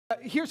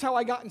Here's how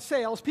I got in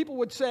sales. People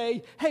would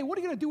say, hey, what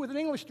are you going to do with an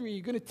English degree?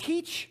 You're going to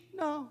teach?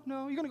 No.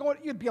 You're going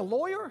to be a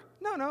lawyer?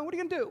 No. What are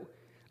you going to do?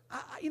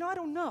 I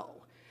don't know.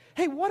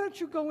 Hey, why don't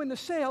you go into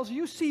sales?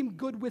 You seem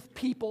good with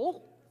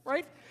people,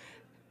 right?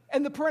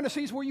 And the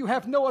parentheses where you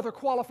have no other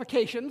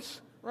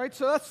qualifications, right?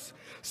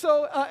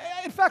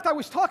 In fact, I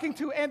was talking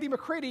to Andy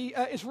McCready.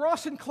 Is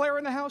Ross Sinclair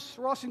in the house?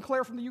 Ross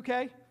Sinclair from the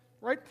UK,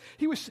 right?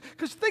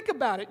 Because think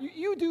about it.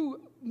 You do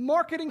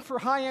marketing for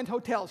high-end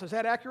hotels. Is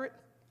that accurate?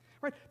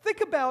 Right? Think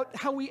about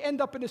how we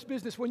end up in this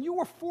business. When you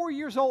were 4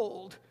 years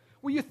old,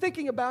 were you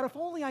thinking about, if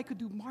only I could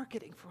do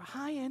marketing for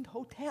high-end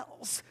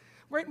hotels,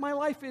 right? My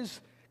life is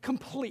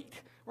complete,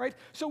 right?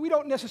 So we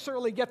don't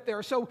necessarily get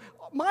there. So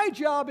my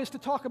job is to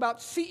talk about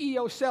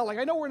CEO selling.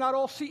 I know we're not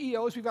all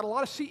CEOs. We've got a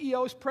lot of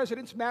CEOs,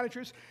 presidents,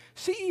 managers.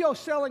 CEO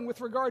selling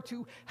with regard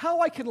to how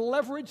I can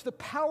leverage the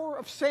power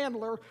of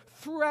Sandler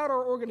throughout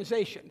our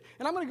organization.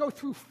 And I'm going to go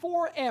through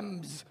 4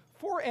 M's.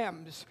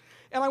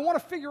 And I want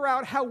to figure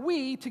out how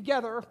we,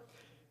 together,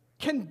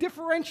 can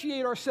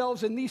differentiate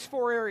ourselves in these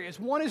 4 areas.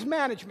 One is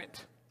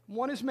management.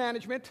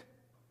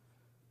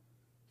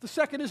 The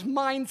second is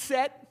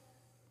mindset.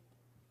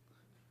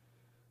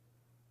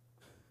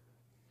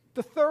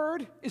 The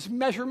third is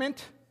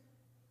measurement.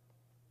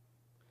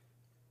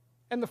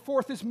 And the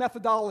fourth is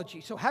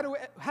methodology. So how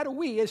do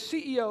we, as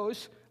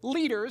CEOs,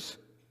 leaders,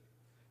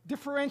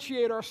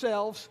 differentiate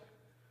ourselves?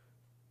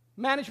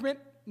 Management,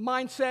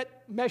 mindset,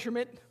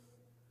 measurement,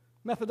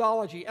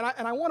 methodology. And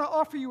I want to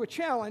offer you a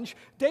challenge.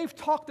 Dave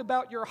talked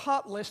about your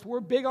hot list. We're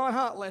big on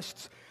hot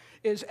lists.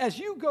 Is as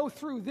you go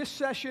through this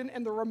session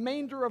and the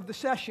remainder of the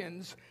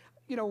sessions,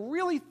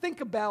 really think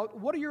about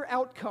what are your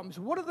outcomes?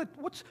 What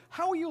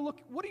are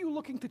you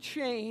looking to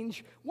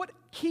change? What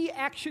key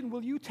action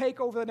will you take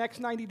over the next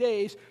 90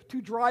 days to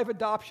drive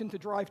adoption, to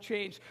drive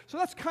change? So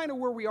that's kind of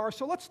where we are.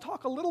 So let's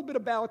talk a little bit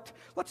about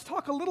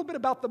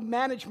the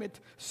management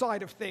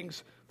side of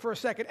things for a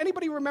second.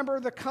 Anybody remember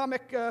the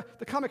comic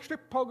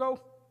strip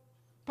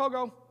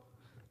Pogo?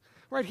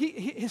 Right?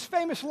 His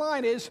famous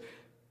line is,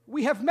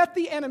 "We have met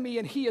the enemy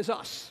and he is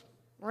us."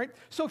 Right?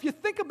 So if you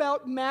think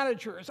about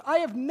managers, I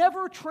have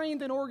never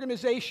trained an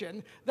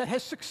organization that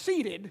has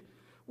succeeded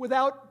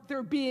without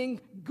there being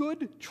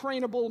good,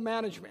 trainable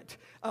management.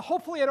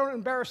 Hopefully I don't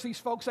embarrass these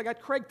folks. I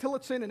got Craig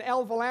Tillotson and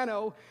Al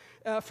Villano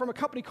from a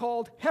company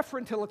called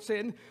Heffron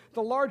Tillotson,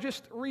 the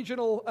largest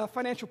regional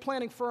financial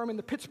planning firm in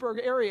the Pittsburgh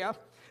area.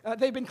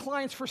 They've been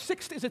clients for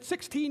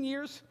 16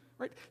 years?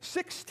 Right?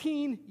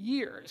 16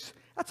 years.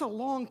 That's a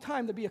long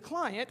time to be a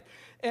client.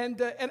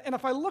 And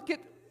if I look at,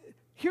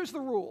 here's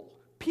the rule.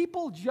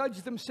 People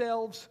judge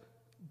themselves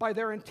by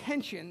their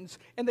intentions,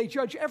 and they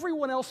judge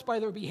everyone else by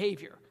their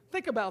behavior.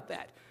 Think about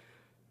that.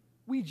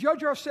 We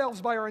judge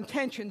ourselves by our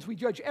intentions. We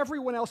judge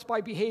everyone else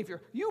by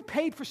behavior. You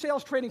paid for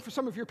sales training for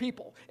some of your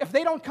people. If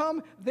they don't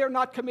come, they're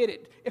not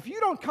committed. If you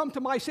don't come to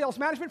my sales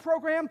management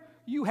program,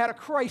 you had a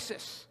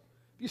crisis.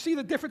 You see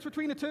the difference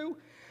between the two?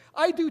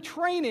 I do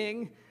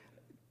training.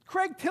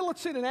 Craig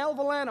Tillotson and Al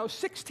Villano,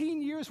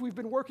 16 years we've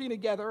been working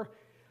together.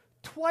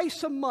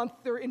 Twice a month,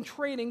 they're in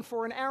training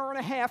for an hour and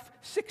a half,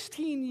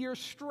 16 years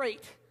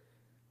straight.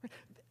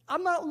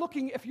 I'm not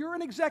looking, if you're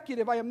an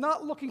executive, I am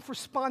not looking for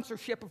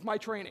sponsorship of my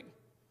training,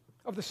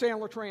 of the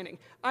Sandler training.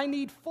 I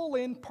need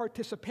full-in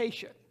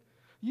participation.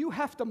 You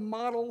have to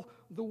model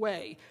the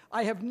way.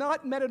 I have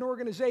not met an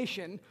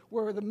organization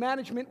where the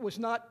management was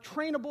not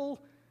trainable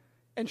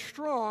and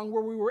strong,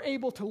 where we were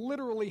able to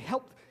literally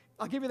help.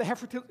 I'll give you the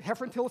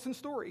Heffron Tillotson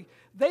story.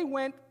 They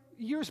went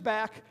years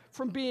back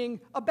from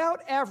being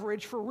about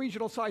average for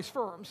regional-sized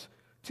firms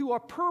to a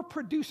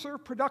per-producer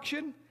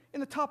production in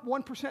the top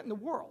 1% in the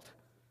world.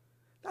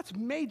 That's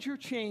major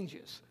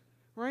changes,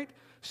 right?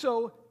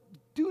 So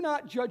do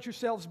not judge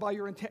yourselves by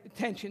your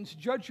intentions.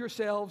 Judge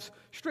yourselves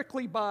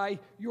strictly by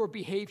your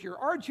behavior.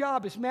 Our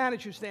job as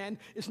managers, then,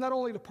 is not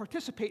only to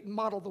participate and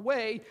model the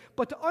way,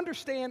 but to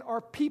understand our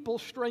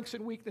people's strengths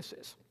and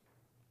weaknesses.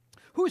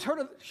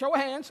 Show of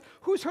hands,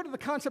 who's heard of the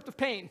concept of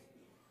pain?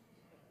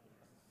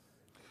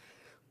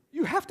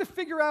 You have to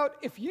figure out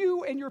if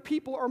you and your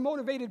people are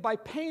motivated by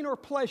pain or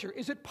pleasure.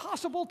 Is it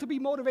possible to be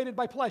motivated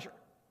by pleasure?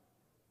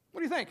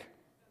 What do you think?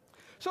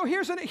 So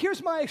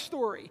here's my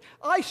story.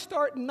 I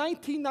start in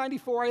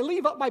 1994. I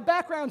leave up, my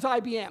background's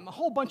IBM, a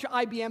whole bunch of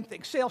IBM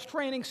things, sales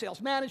training,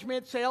 sales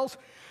management, sales.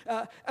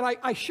 And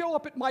I show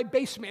up at my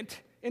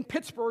basement in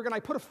Pittsburgh, and I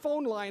put a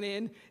phone line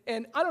in,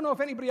 and I don't know if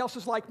anybody else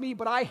is like me,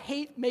 but I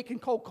hate making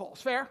cold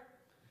calls. Fair?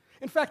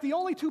 In fact, the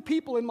only 2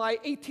 people in my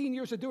 18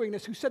 years of doing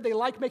this who said they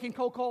like making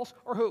cold calls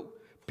are who?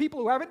 People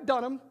who haven't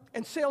done them,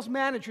 and sales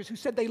managers who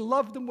said they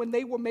loved them when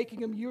they were making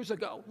them years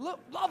ago.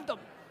 Loved them.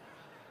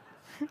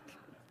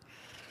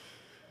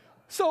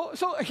 So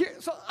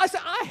I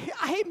said,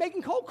 I hate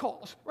making cold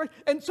calls, right?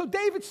 And so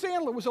David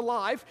Sandler was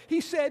alive. He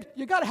said,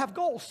 you got to have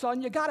goals,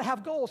 son. You got to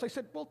have goals. I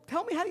said, well,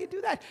 tell me, how do you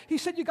do that? He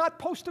said, you got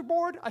poster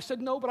board? I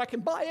said, no, but I can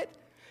buy it.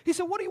 He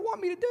said, what do you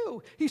want me to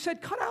do? He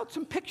said, cut out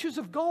some pictures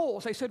of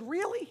goals. I said,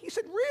 really? He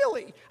said,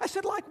 really? I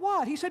said, like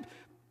what? He said,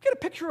 get a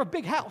picture of a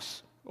big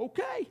house.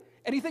 Okay.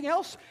 Anything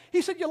else?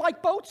 He said, you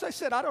like boats? I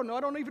said, I don't know. I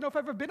don't even know if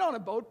I've ever been on a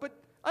boat, but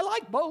I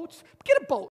like boats. Get a boat.